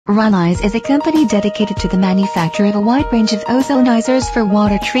Ozone is a company dedicated to the manufacture of a wide range of ozonizers for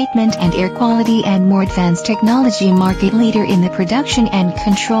water treatment and air quality and more advanced technology, market leader in the production and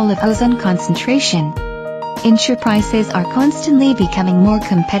control of ozone concentration. Ensure prices are constantly becoming more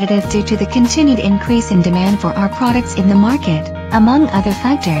competitive due to the continued increase in demand for our products in the market, among other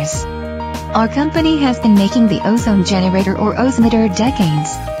factors. Our company has been making the ozone generator or ozonator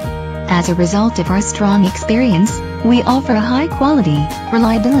decades. As a result of our strong experience, we offer a high quality,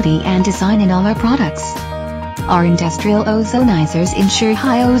 reliability and design in all our products. Our industrial ozonizers ensure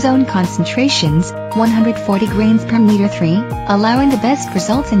high ozone concentrations, 140 grains per meter 3, allowing the best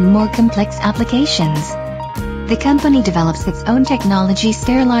results in more complex applications. The company develops its own technology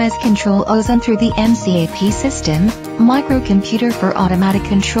sterilize control ozone through the MCAP system, microcomputer for automatic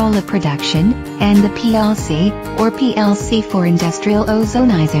control of production, and the PLC, or PLC for industrial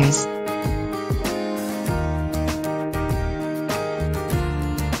ozonizers.